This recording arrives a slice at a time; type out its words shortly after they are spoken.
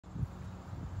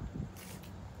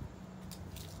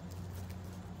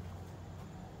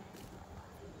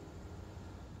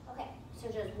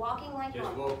just walking like Just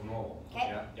normal. walk normal. Okay.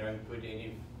 Yeah, don't put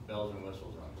any bells and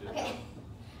whistles on. Just Okay.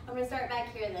 I'm going to start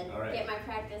back here then. All right. Get my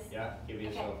practice. Yeah, give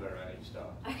yourself a running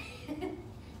start.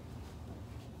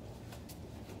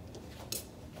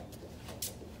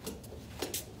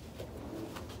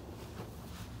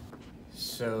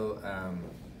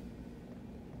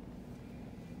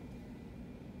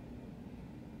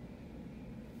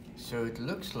 So it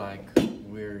looks like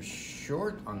we're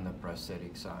short on the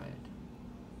prosthetic side.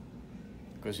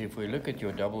 Because if we look at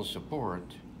your double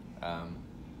support,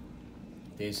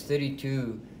 there's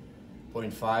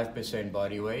 32.5%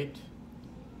 body weight,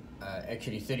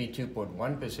 actually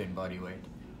 32.1% body weight,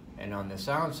 and on the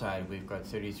sound side we've got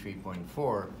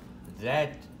 33.4.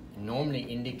 That normally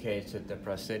indicates that the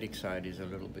prosthetic side is a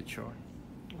little bit short.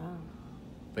 Oh.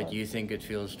 But you think it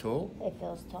feels tall? It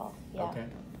feels tall, yeah. Okay.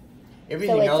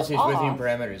 Everything else is off. within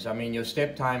parameters. I mean, your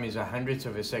step time is 100ths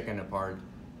of a second apart.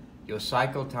 Your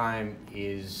cycle time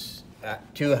is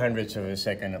 200ths of a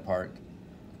second apart.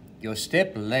 Your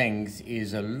step length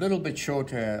is a little bit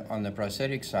shorter on the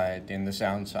prosthetic side than the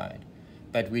sound side.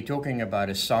 But we're talking about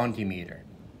a centimeter.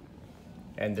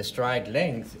 And the stride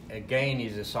length, again,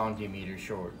 is a centimeter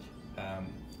short.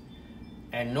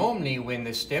 And normally when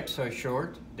the steps are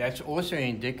short, that's also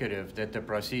indicative that the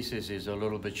prosthesis is a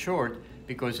little bit short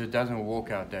because it doesn't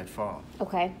walk out that far.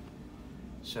 Okay.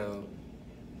 So,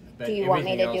 but do you want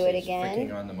me to do it again?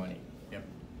 Freaking on the money. Yep.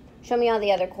 Show me all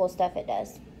the other cool stuff it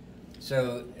does.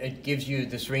 So it gives you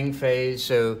the swing phase.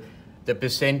 So the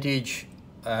percentage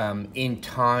in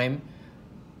time,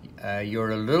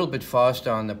 you're a little bit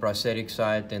faster on the prosthetic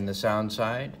side than the sound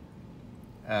side.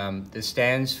 The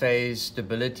stance phase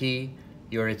stability,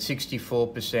 you're at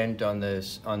 64%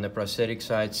 on the prosthetic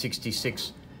side,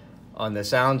 66 on the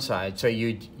sound side. So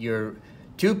you're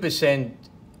 2%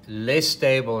 less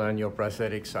stable on your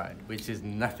prosthetic side, which is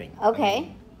nothing.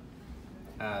 Okay.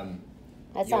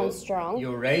 That sounds strong.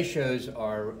 Your ratios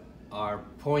are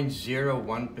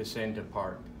 0.01%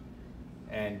 apart,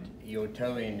 and your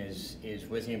toe-in is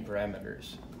within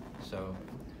parameters. So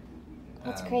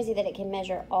that's crazy that it can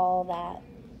measure all that.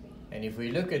 And if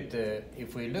we look at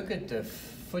the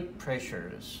foot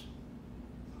pressures,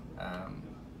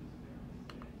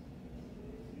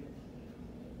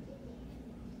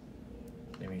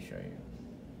 let me show you.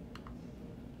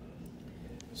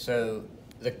 So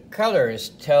the colors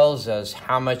tells us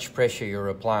how much pressure you're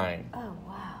applying. Oh,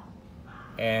 wow.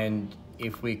 And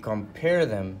if we compare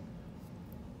them,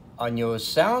 on your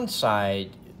sound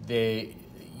side,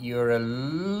 you're a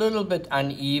little bit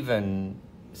uneven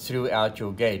throughout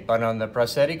your gait, but on the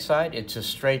prosthetic side, it's a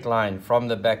straight line from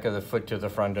the back of the foot to the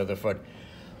front of the foot.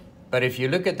 But if you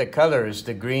look at the colors,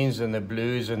 the greens and the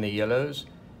blues and the yellows,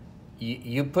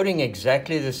 you're putting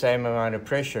exactly the same amount of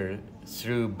pressure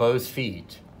through both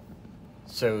feet.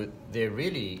 So there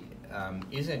really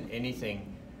isn't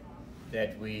anything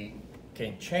that we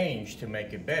can change to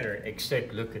make it better,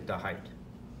 except look at the height.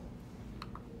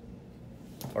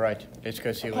 All right, let's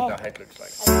go see what the height looks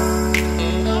like.